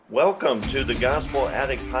Welcome to the Gospel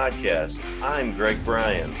Addict Podcast. I'm Greg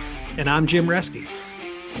Bryan. And I'm Jim Reske.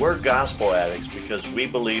 We're gospel addicts because we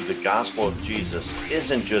believe the gospel of Jesus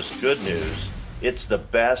isn't just good news, it's the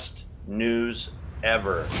best news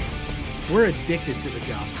ever. We're addicted to the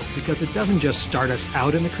gospel because it doesn't just start us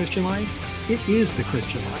out in the Christian life, it is the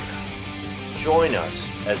Christian life. Join us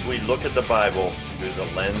as we look at the Bible through the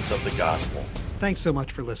lens of the gospel. Thanks so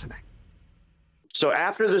much for listening. So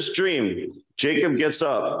after this dream, Jacob gets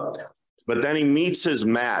up, but then he meets his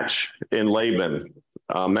match in Laban.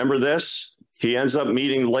 Remember this? He ends up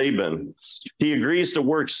meeting Laban. He agrees to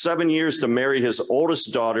work 7 years to marry his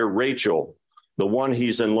oldest daughter, Rachel, the one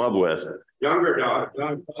he's in love with. Younger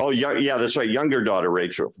daughter. Oh, yeah, that's right. Younger daughter,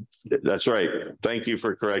 Rachel. That's right. Thank you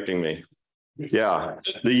for correcting me. Yeah.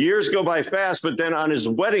 The years go by fast, but then on his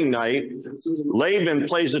wedding night, Laban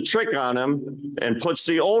plays a trick on him and puts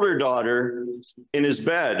the older daughter in his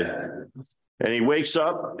bed. And he wakes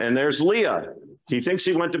up and there's Leah. He thinks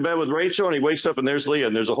he went to bed with Rachel and he wakes up and there's Leah.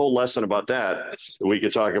 And there's a whole lesson about that we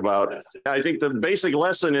could talk about. I think the basic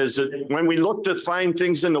lesson is that when we look to find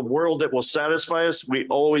things in the world that will satisfy us, we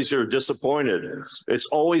always are disappointed. It's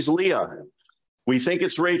always Leah. We think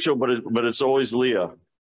it's Rachel, but it's always Leah.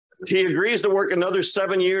 He agrees to work another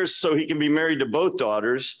 7 years so he can be married to both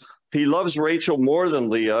daughters. He loves Rachel more than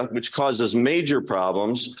Leah, which causes major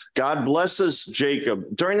problems. God blesses Jacob.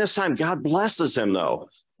 During this time, God blesses him, though,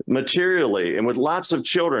 materially and with lots of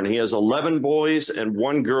children. He has 11 boys and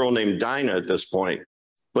one girl named Dinah at this point.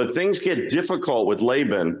 But things get difficult with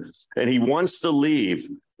Laban, and he wants to leave.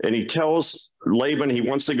 And he tells Laban he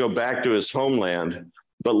wants to go back to his homeland.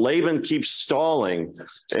 But Laban keeps stalling,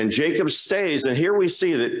 and Jacob stays. And here we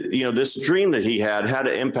see that, this dream that he had an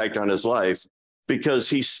impact on his life, because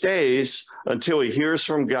he stays until he hears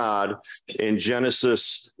from God in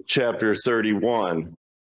Genesis chapter 31.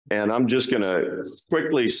 And I'm just going to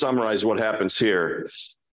quickly summarize what happens here.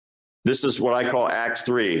 This is what I call Act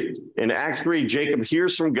 3. In Act 3, Jacob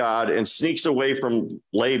hears from God and sneaks away from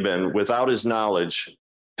Laban without his knowledge.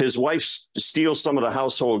 His wife steals some of the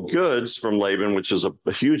household goods from Laban, which is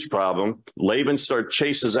a huge problem. Laban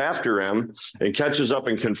chases after him and catches up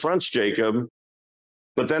and confronts Jacob.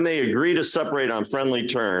 But then they agree to separate on friendly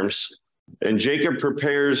terms. And Jacob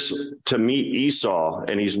prepares to meet Esau,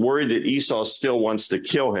 and he's worried that Esau still wants to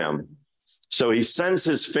kill him. So he sends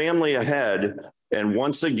his family ahead, and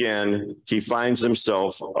once again, he finds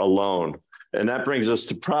himself alone. And that brings us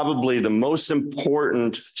to probably the most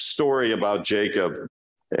important story about Jacob.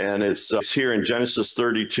 And it's here in Genesis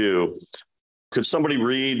 32. Could somebody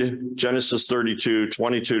read Genesis 32,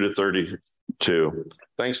 22 to 32?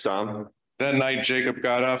 Thanks, Tom. That night, Jacob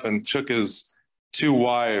got up and took his 2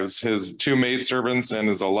 wives, his 2 maidservants, and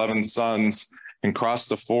his 11 sons, and crossed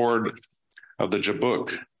the ford of the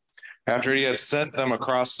Jabbok. After he had sent them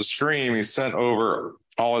across the stream, he sent over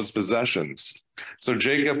all his possessions. So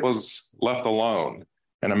Jacob was left alone,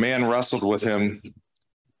 and a man wrestled with him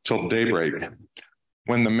till daybreak.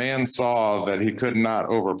 When the man saw that he could not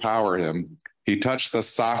overpower him, he touched the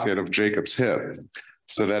socket of Jacob's hip,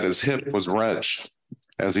 so that his hip was wrenched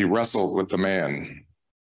as he wrestled with the man.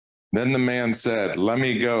 Then the man said, "Let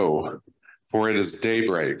me go, for it is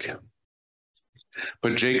daybreak."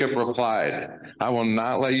 But Jacob replied, "I will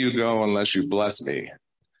not let you go unless you bless me."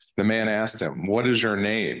 The man asked him, "What is your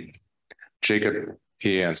name?" "Jacob,"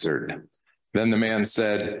 he answered. Then the man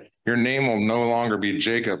said, "Your name will no longer be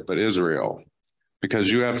Jacob, but Israel,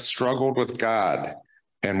 because you have struggled with God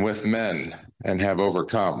and with men and have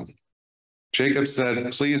overcome." Jacob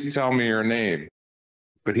said, "Please tell me your name."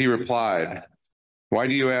 But he replied, "Why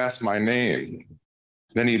do you ask my name?"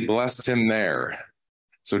 Then he blessed him there.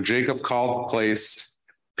 So Jacob called the place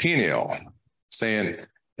Peniel, saying,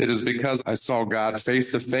 "It is because I saw God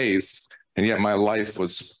face to face, and yet my life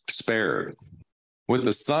was spared." With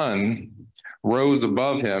the sun rose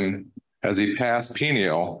above him as he passed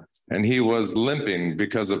Peniel, and he was limping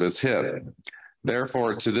because of his hip.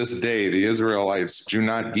 Therefore, to this day, the Israelites do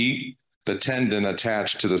not eat the tendon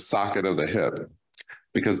attached to the socket of the hip,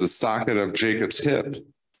 because the socket of Jacob's hip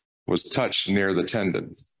was touched near the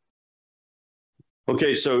tendon.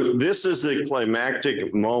 Okay, so this is the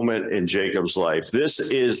climactic moment in Jacob's life.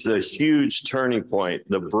 This is the huge turning point,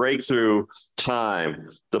 the breakthrough time,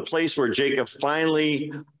 the place where Jacob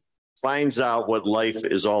finally finds out what life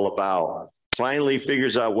is all about, finally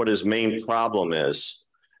figures out what his main problem is,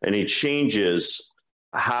 and he changes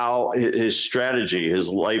how his strategy, his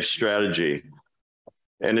life strategy.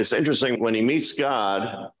 And it's interesting, when he meets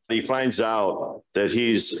God, he finds out that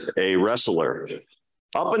he's a wrestler.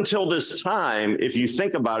 Up until this time, if you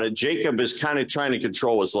think about it, Jacob is kind of trying to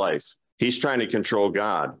control his life. He's trying to control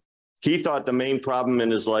God. He thought the main problem in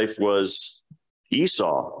his life was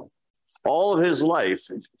Esau. All of his life,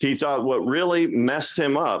 he thought what really messed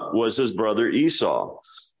him up was his brother Esau.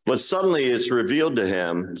 But suddenly it's revealed to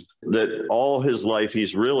him that all his life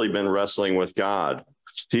he's really been wrestling with God.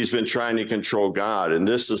 He's been trying to control God, and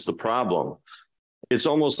this is the problem. It's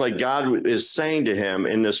almost like God is saying to him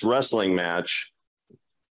in this wrestling match,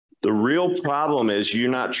 the real problem is you're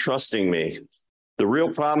not trusting me. The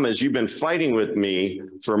real problem is you've been fighting with me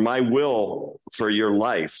for my will for your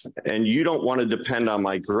life, and you don't want to depend on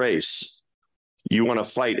my grace. You want to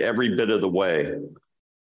fight every bit of the way.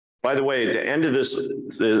 By the way, at the end of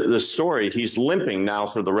this story, he's limping now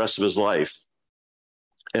for the rest of his life.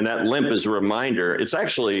 And that limp is a reminder. It's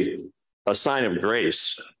actually a sign of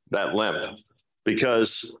grace, that limp,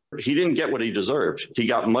 because he didn't get what he deserved. He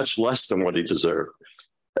got much less than what he deserved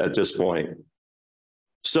at this point.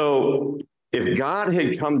 So if God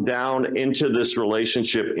had come down into this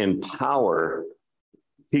relationship in power,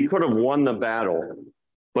 he could have won the battle,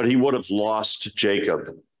 but he would have lost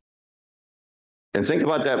Jacob. And think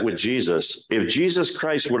about that with Jesus. If Jesus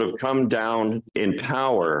Christ would have come down in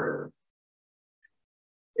power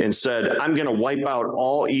and said, I'm going to wipe out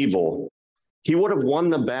all evil, he would have won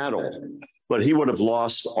the battle, but he would have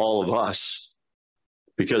lost all of us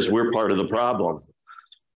because we're part of the problem.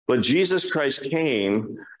 But Jesus Christ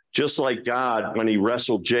came just like God when he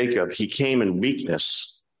wrestled Jacob. He came in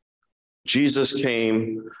weakness. Jesus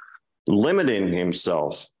came limiting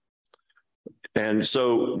himself. And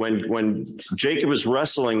so when Jacob is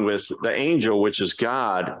wrestling with the angel, which is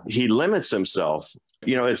God, he limits himself.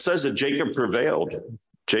 You know, it says that Jacob prevailed.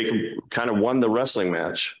 Jacob kind of won the wrestling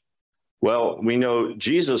match. Well, we know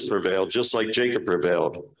Jesus prevailed just like Jacob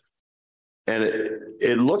prevailed. And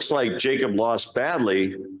it looks like Jacob lost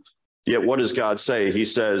badly. Yet what does God say? He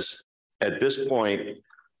says, at this point,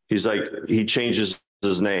 he changes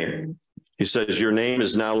his name. He says, your name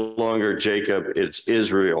is no longer Jacob, it's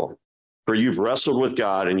Israel. For you've wrestled with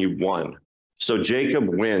God and you've won. So Jacob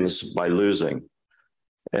wins by losing.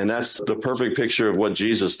 And that's the perfect picture of what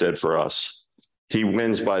Jesus did for us. He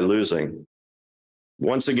wins by losing.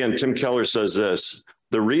 Once again, Tim Keller says this,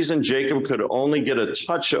 the reason Jacob could only get a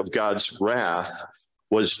touch of God's wrath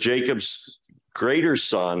was Jacob's greater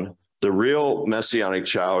son, the real messianic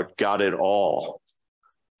child, got it all.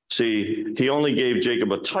 See, he only gave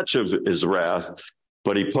Jacob a touch of his wrath,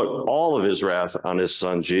 but he put all of his wrath on his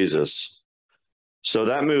son, Jesus. So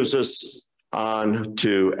that moves us on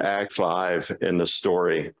to Act 5 in the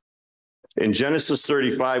story. In Genesis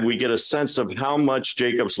 35, we get a sense of how much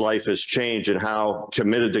Jacob's life has changed and how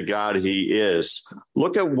committed to God he is.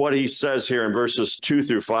 Look at what he says here in verses 2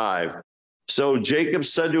 through 5. So Jacob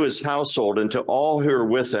said to his household and to all who are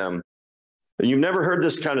with him, and you've never heard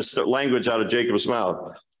this kind of language out of Jacob's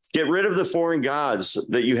mouth, get rid of the foreign gods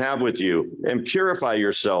that you have with you and purify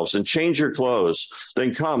yourselves and change your clothes.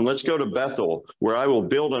 Then come, let's go to Bethel, where I will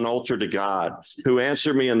build an altar to God, who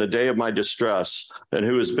answered me in the day of my distress and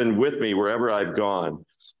who has been with me wherever I've gone.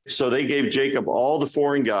 So they gave Jacob all the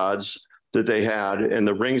foreign gods that they had and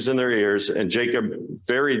the rings in their ears, and Jacob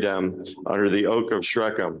buried them under the oak of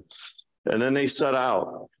Shechem. And then they set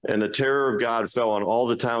out, and the terror of God fell on all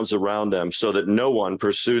the towns around them, so that no one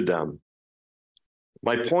pursued them.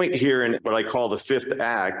 My point here in what I call the fifth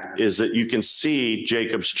act is that you can see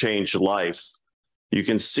Jacob's changed life. You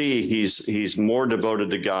can see he's more devoted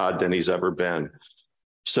to God than he's ever been.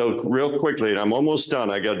 So real quickly, and I'm almost done.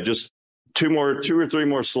 I got just two or three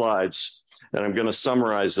more slides, and I'm going to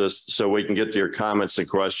summarize this so we can get to your comments and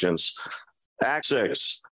questions. Act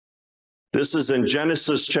 6. This is in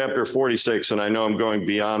Genesis chapter 46, and I know I'm going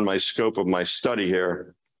beyond my scope of my study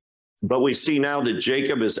here. But we see now that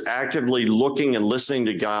Jacob is actively looking and listening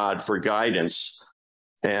to God for guidance,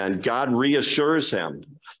 and God reassures him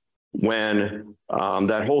when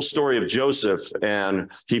that whole story of Joseph, and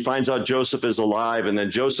he finds out Joseph is alive, and then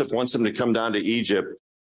Joseph wants him to come down to Egypt.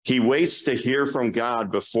 He waits to hear from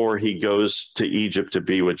God before he goes to Egypt to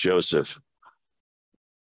be with Joseph.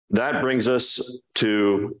 That brings us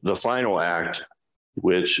to the final act,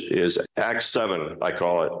 which is Act 7, I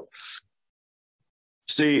call it.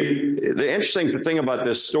 See, the interesting thing about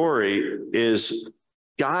this story is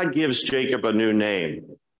God gives Jacob a new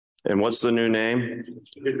name. And what's the new name?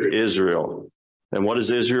 Israel. And what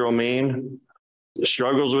does Israel mean?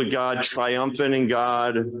 Struggles with God, triumphant in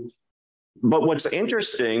God. But what's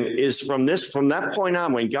interesting is from that point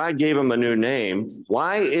on, when God gave him a new name,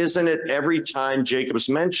 why isn't it every time Jacob's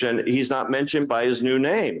mentioned, he's not mentioned by his new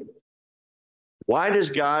name? Why does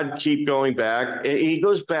God keep going back? He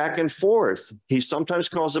goes back and forth. He sometimes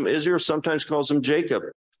calls him Israel, sometimes calls him Jacob.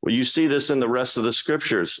 Well, you see this in the rest of the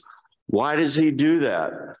scriptures. Why does he do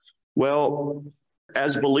that? Well,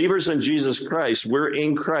 as believers in Jesus Christ, we're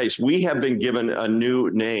in Christ. We have been given a new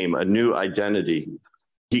name, a new identity.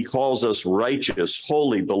 He calls us righteous,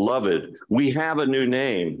 holy, beloved. We have a new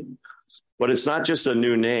name, but it's not just a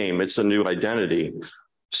new name, it's a new identity.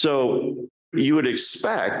 So you would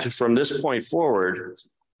expect from this point forward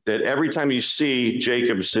that every time you see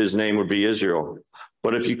Jacob, his name would be Israel.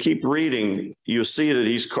 But if you keep reading, you'll see that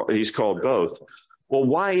he's called both. Well,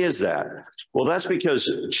 why is that? Well, that's because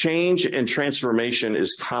change and transformation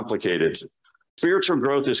is complicated. Spiritual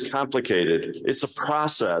growth is complicated. It's a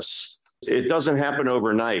process. It doesn't happen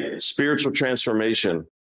overnight. Spiritual transformation.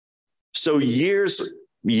 So years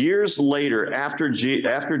later, after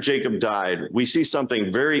Jacob died, we see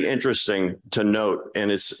something very interesting to note, and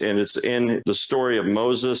it's in the story of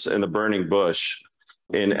Moses and the burning bush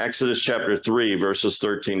in Exodus chapter 3, verses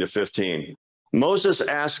 13 to 15. Moses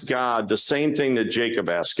asked God the same thing that Jacob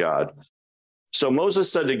asked God. So Moses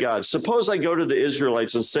said to God, suppose I go to the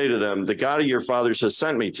Israelites and say to them, the God of your fathers has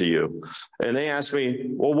sent me to you. And they ask me,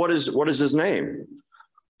 well, what is his name?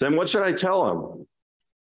 Then what should I tell them?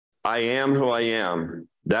 I am who I am.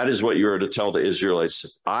 That is what you are to tell the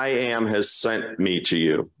Israelites. I am has sent me to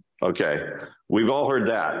you. Okay, we've all heard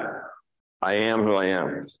that. I am who I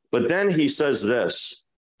am. But then he says this.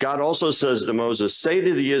 God also says to Moses, say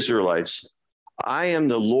to the Israelites, I am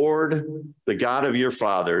the Lord, the God of your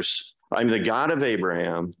fathers. I'm the God of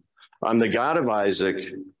Abraham. I'm the God of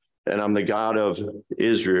Isaac, and I'm the God of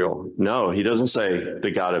Israel. No, he doesn't say the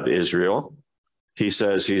God of Israel. He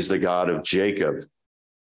says he's the God of Jacob.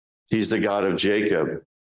 He's the God of Jacob.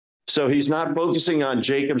 So he's not focusing on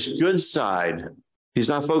Jacob's good side. He's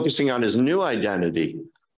not focusing on his new identity.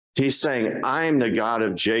 He's saying, I'm the God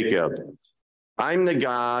of Jacob. I'm the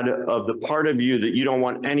God of the part of you that you don't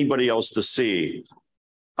want anybody else to see.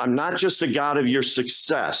 I'm not just a God of your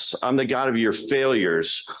success. I'm the God of your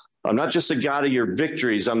failures. I'm not just a God of your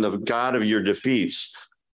victories. I'm the God of your defeats.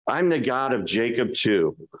 I'm the God of Jacob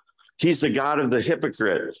too. He's the God of the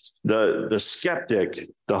hypocrite, the skeptic,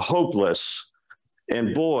 the hopeless.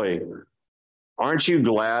 And boy, aren't you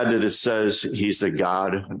glad that it says he's the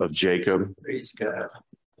God of Jacob? Praise God.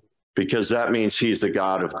 Because that means he's the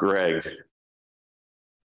God of Greg.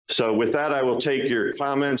 So with that, I will take your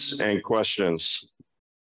comments and questions.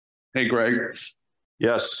 Hey, Greg,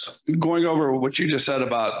 Yes. going over what you just said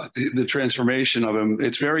about the transformation of him,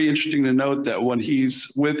 it's very interesting to note that when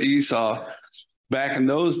he's with Esau, back in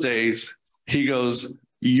those days, he goes,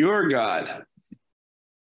 your God.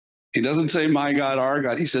 He doesn't say my God, our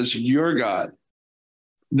God. He says, your God.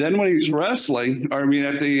 Then when he's wrestling,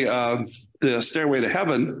 at the stairway to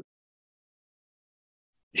heaven,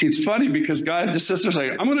 he's funny because God just sits there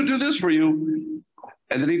saying, I'm going to do this for you.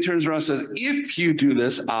 And then he turns around and says, if you do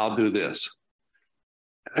this, I'll do this.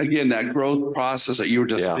 Again, that growth process that you were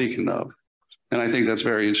just speaking of. And I think that's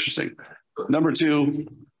very interesting. Number two,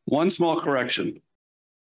 one small correction.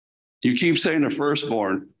 You keep saying the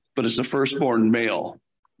firstborn, but it's the firstborn male.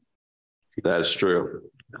 That is true.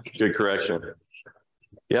 Good correction.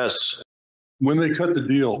 Yes. When they cut the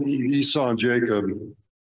deal, Esau and Jacob,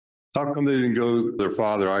 how come they didn't go to their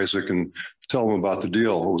father Isaac and tell him about the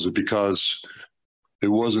deal? Was it because it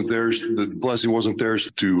wasn't theirs, the blessing wasn't theirs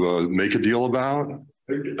to make a deal about?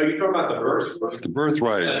 Are you talking about the birthright? The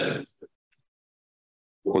birthright.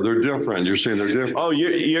 Well, they're different. You're saying they're different. Oh,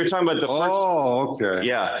 you're talking about the first. Oh, okay.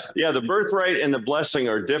 Yeah. The birthright and the blessing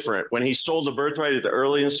are different. When he sold the birthright at the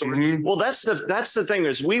early story. Mm-hmm. Well, that's the thing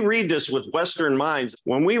is we read this with Western minds.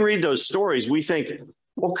 When we read those stories, we think,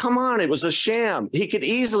 well, come on, it was a sham. He could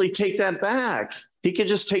easily take that back. He could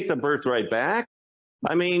just take the birthright back.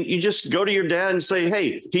 I mean, you just go to your dad and say,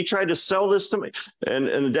 hey, he tried to sell this to me. And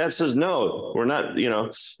the dad says, no, we're not,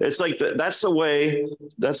 it's like that's the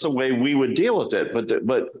way we would deal with it.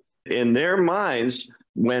 But in their minds,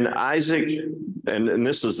 when Isaac, and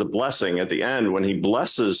this is the blessing at the end, when he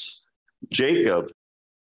blesses Jacob,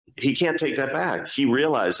 he can't take that back. He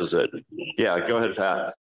realizes it. Yeah, go ahead,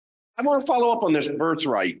 Pat. I want to follow up on this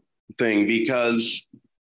birthright thing because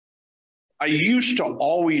I used to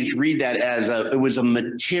always read that as it was a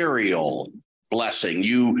material blessing.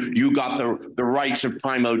 You got the rights of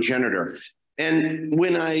primogeniture. And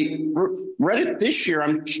when I read it this year,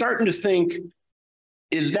 I'm starting to think,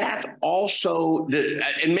 is that also,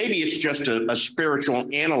 and maybe it's just a spiritual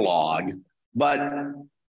analog, but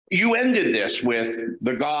you ended this with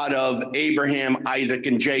the God of Abraham, Isaac,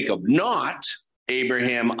 and Jacob, not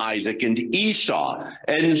Abraham, Isaac, and Esau.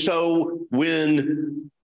 And so when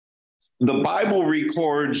the Bible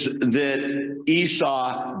records that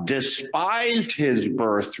Esau despised his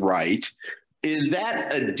birthright, is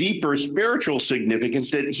that a deeper spiritual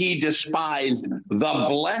significance that he despised the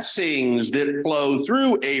blessings that flow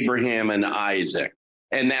through Abraham and Isaac?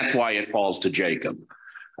 And that's why it falls to Jacob.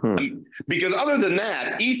 Because other than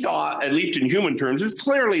that, Esau, at least in human terms, is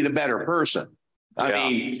clearly the better person. I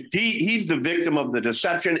mean, he's the victim of the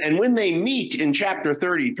deception. And when they meet in chapter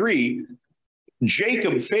 33,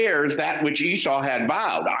 Jacob fares that which Esau had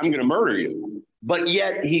vowed. I'm going to murder you. But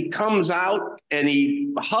yet he comes out and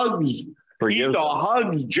he hugs, Esau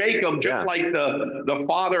hugs Jacob just like the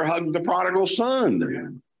father hugged the prodigal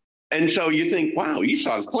son. And so you think, wow,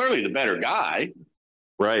 Esau's clearly the better guy.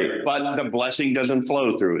 Right. But the blessing doesn't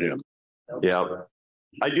flow through him. Yeah.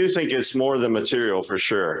 I do think it's more than material for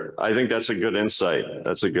sure. I think that's a good insight.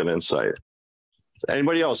 That's a good insight.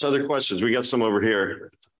 Anybody else? Other questions? We got some over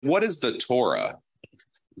here. What is the Torah?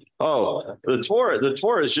 Oh, the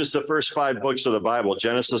Torah is just the first 5 books of the Bible: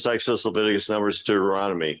 Genesis, Exodus, Leviticus, Numbers,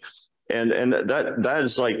 Deuteronomy. And that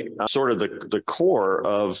is like sort of the core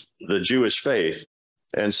of the Jewish faith.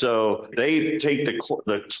 And so they take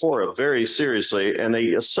the Torah very seriously, and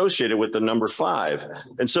they associate it with the number 5.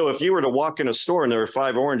 And so if you were to walk in a store and there were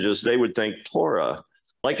 5 oranges, they would think Torah.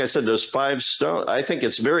 Like I said, those 5 stones, I think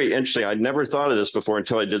it's very interesting. I'd never thought of this before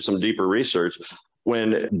until I did some deeper research.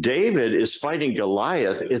 When David is fighting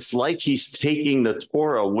Goliath, it's like he's taking the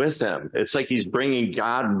Torah with him. It's like he's bringing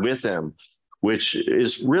God with him, which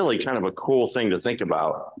is really kind of a cool thing to think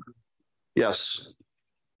about. Yes.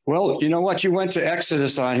 Well, you know what? You went to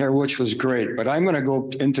Exodus on here, which was great, but I'm going to go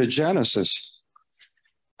into Genesis.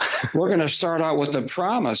 We're going to start out with the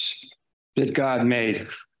promise that God made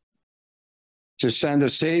to send a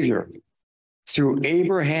Savior through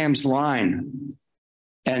Abraham's line,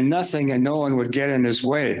 and nothing and no one would get in his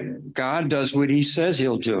way. God does what he says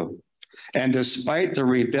he'll do. And despite the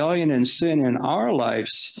rebellion and sin in our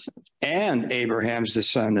lives and Abraham's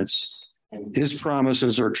descendants, his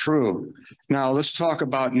promises are true. Now let's talk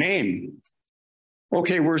about name.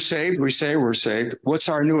 Okay, we're saved. We say we're saved. What's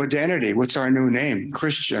our new identity? What's our new name?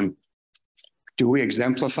 Christian. Do we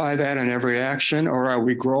exemplify that in every action, or are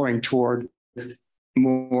we growing toward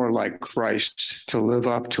more like Christ to live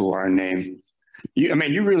up to our name?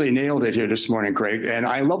 You really nailed it here this morning, Greg. And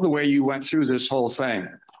I love the way you went through this whole thing.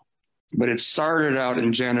 But it started out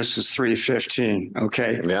in Genesis 3:15.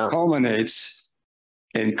 Okay, culminates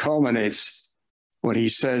when he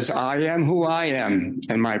says, I am who I am,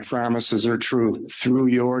 and my promises are true through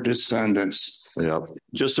your descendants. Yeah.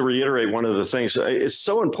 Just to reiterate one of the things, it's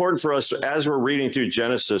so important for us as we're reading through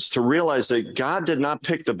Genesis to realize that God did not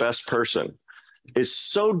pick the best person. It's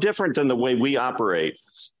so different than the way we operate.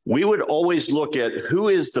 We would always look at who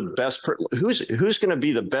is the best, who's going to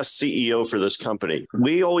be the best CEO for this company.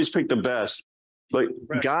 We always pick the best. But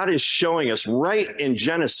God is showing us right in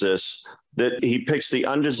Genesis that he picks the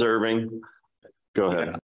undeserving. Go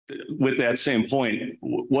ahead. With that same point,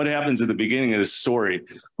 what happens at the beginning of this story?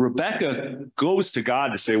 Rebecca goes to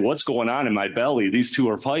God to say, what's going on in my belly? These two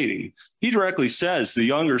are fighting. He directly says the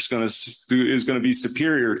younger is going to be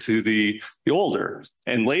superior to the older.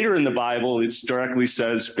 And later in the Bible, it directly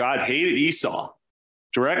says God hated Esau.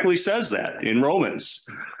 Directly says that in Romans.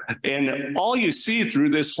 And all you see through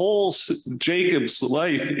this whole Jacob's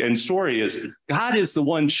life and story is God is the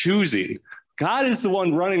one choosing. God is the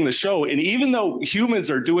one running the show. And even though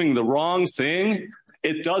humans are doing the wrong thing,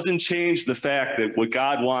 it doesn't change the fact that what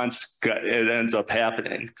God wants, it ends up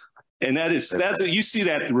happening. And that's what you see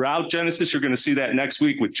that throughout Genesis. You're going to see that next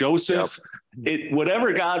week with Joseph. Yep.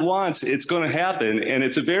 Whatever God wants, it's going to happen. And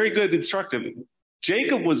it's a very good instructive.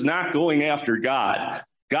 Jacob was not going after God.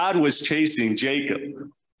 God was chasing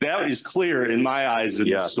Jacob. That is clear in my eyes in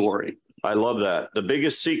the story. I love that. The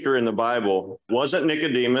biggest seeker in the Bible wasn't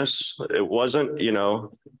Nicodemus. It wasn't,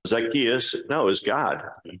 Zacchaeus. No, it was God.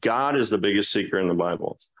 God is the biggest seeker in the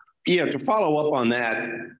Bible. Yeah, to follow up on that,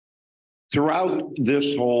 throughout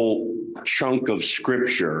this whole chunk of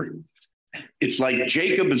scripture, it's like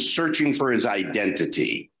Jacob is searching for his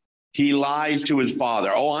identity. He lies to his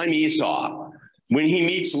father. Oh, I'm Esau. When he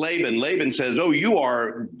meets Laban, Laban says, oh, you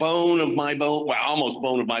are bone of my bone. Well, almost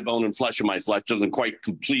bone of my bone and flesh of my flesh. Doesn't quite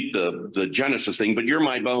complete the Genesis thing, but you're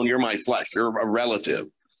my bone, you're my flesh, you're a relative.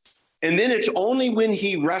 And then it's only when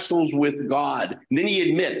he wrestles with God, then he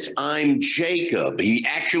admits, I'm Jacob. He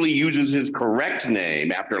actually uses his correct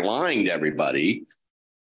name after lying to everybody.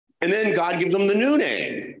 And then God gives him the new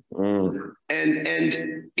name. And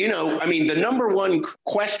the number one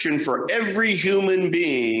question for every human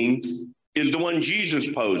being is the one Jesus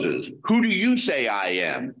poses. Who do you say I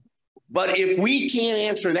am? But if we can't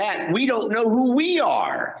answer that, we don't know who we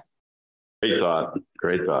are. Great thought.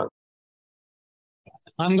 Great thought.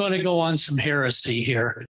 I'm going to go on some heresy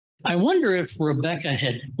here. I wonder if Rebecca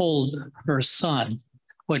had told her son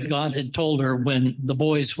what God had told her when the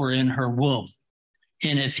boys were in her womb.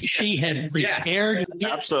 And if she had prepared.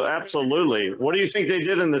 Absolutely. What do you think they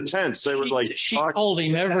did in the tents? They were like. She told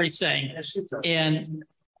him everything. And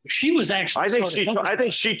she was actually. I think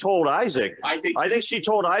she told Isaac. I think she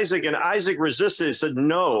told Isaac, and Isaac resisted and said,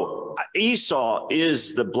 no, Esau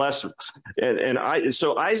is the blessed.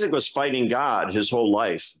 So Isaac was fighting God his whole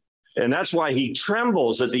life. And that's why he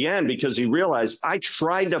trembles at the end, because he realized, I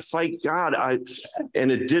tried to fight God and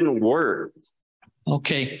it didn't work.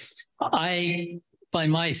 Okay. By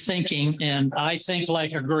my thinking, and I think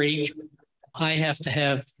like a Greek, I have to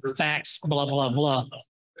have facts, blah, blah, blah.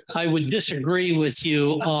 I would disagree with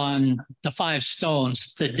you on the 5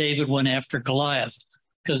 stones that David went after Goliath,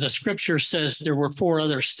 because the scripture says there were 4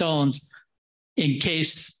 other stones in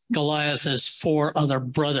case Goliath's 4 other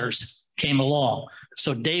brothers came along.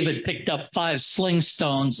 So David picked up 5 sling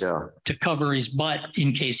stones to cover his butt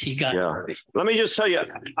in case he got. Yeah. Let me just tell you,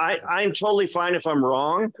 I'm totally fine if I'm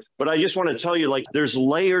wrong, but I just want to tell you, like, there's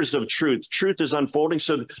layers of truth. Truth is unfolding.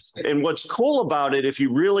 So, and what's cool about it, if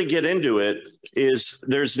you really get into it, is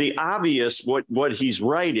there's the obvious, what he's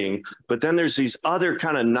writing, but then there's these other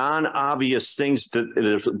kind of non-obvious things that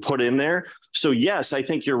are put in there. So yes, I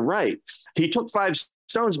think you're right. He took 5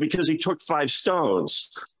 stones because he took 5 stones.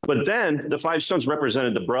 But then the 5 stones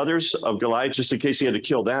represented the brothers of Goliath, just in case he had to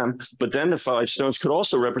kill them. But then the 5 stones could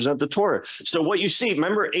also represent the Torah. So what you see,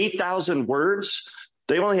 remember 8,000 words?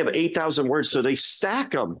 They only have 8,000 words, so they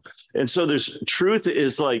stack them. And so there's truth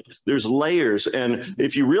is like, there's layers. And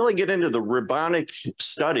if you really get into the rabbinic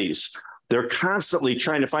studies, they're constantly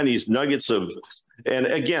trying to find these nuggets of, and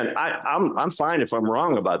again, I'm fine if I'm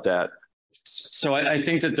wrong about that. So I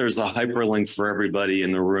think that there's a hyperlink for everybody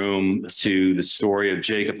in the room to the story of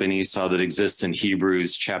Jacob and Esau that exists in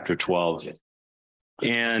Hebrews chapter 12.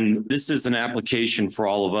 And this is an application for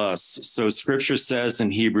all of us. So scripture says in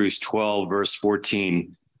Hebrews 12, verse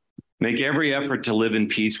 14, make every effort to live in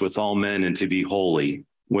peace with all men and to be holy.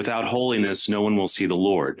 Without holiness, no one will see the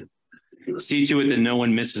Lord. See to it that no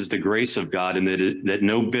one misses the grace of God and that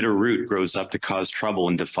no bitter root grows up to cause trouble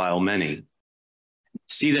and defile many.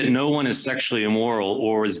 See that no one is sexually immoral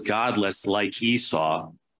or is godless like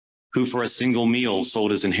Esau, who for a single meal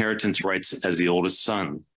sold his inheritance rights as the oldest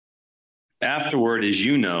son. Afterward, as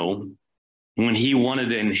you know, when he wanted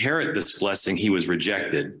to inherit this blessing, he was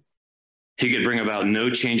rejected. He could bring about no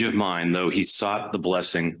change of mind, though he sought the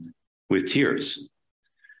blessing with tears.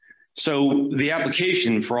 So the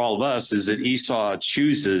application for all of us is that Esau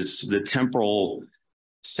chooses the temporal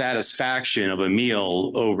satisfaction of a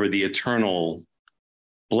meal over the eternal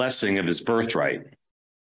blessing of his birthright.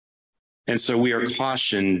 And so we are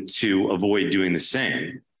cautioned to avoid doing the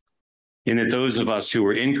same, in that those of us who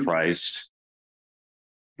are in Christ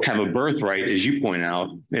have a birthright, as you point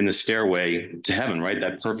out, in the stairway to heaven, right?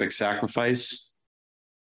 That perfect sacrifice.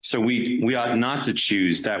 So we ought not to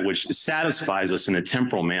choose that which satisfies us in a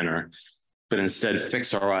temporal manner, but instead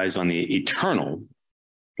fix our eyes on the eternal,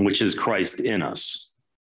 which is Christ in us.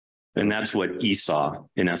 And that's what Esau,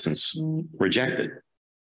 in essence, rejected.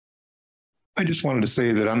 I just wanted to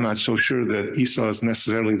say that I'm not so sure that Esau is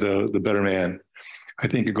necessarily the better man. I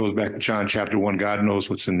think it goes back to John chapter 1.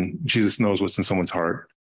 Jesus knows what's in someone's heart.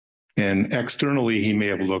 And externally, he may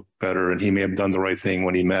have looked better and he may have done the right thing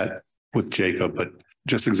when he met with Jacob, but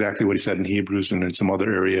just exactly what he said in Hebrews and in some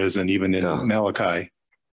other areas and even in Malachi.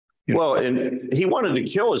 Well, and he wanted to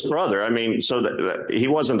kill his brother. I mean, so that he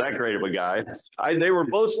wasn't that great of a guy. They were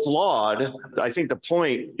both flawed. I think the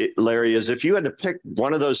point, Larry, is if you had to pick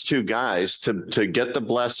one of those 2 guys to get the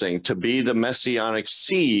blessing, to be the messianic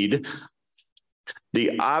seed,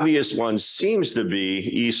 the obvious one seems to be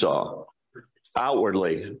Esau.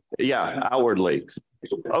 Outwardly. Yeah, outwardly.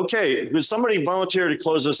 Okay, does somebody volunteer to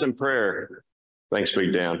close us in prayer? Thanks,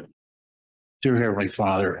 Big Dan. Dear Heavenly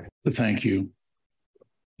Father, thank you.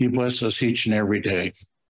 You bless us each and every day.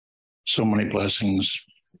 So many blessings,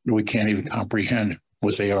 we can't even comprehend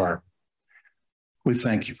what they are. We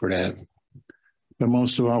thank you for that. But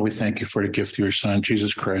most of all, we thank you for the gift of your Son,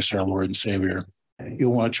 Jesus Christ, our Lord and Savior. You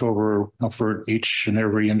watch over, comfort each and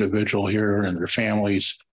every individual here and their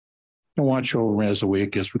families. And watch over as a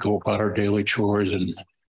week as we go about our daily chores and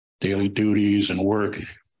daily duties and work.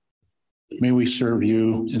 May we serve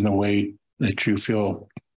you in the way that you feel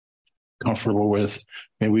comfortable with.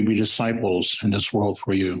 May we be disciples in this world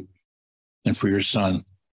for you and for your Son.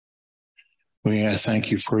 We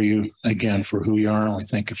thank you for you again for who you are. And we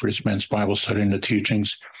thank you for this men's Bible study and the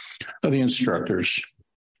teachings of the instructors.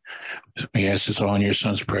 We ask this all in your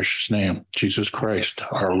Son's precious name, Jesus Christ,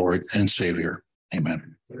 our Lord and Savior.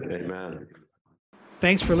 Amen. Amen.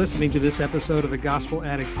 Thanks for listening to this episode of the Gospel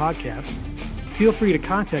Addict Podcast. Feel free to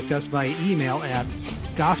contact us via email at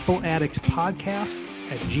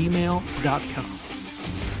gospeladdictpodcast@gmail.com.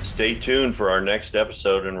 Stay tuned for our next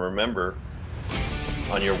episode, and remember,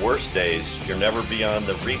 on your worst days, you're never beyond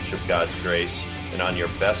the reach of God's grace, and on your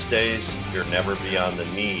best days, you're never beyond the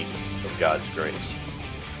need of God's grace.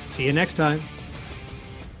 See you next time.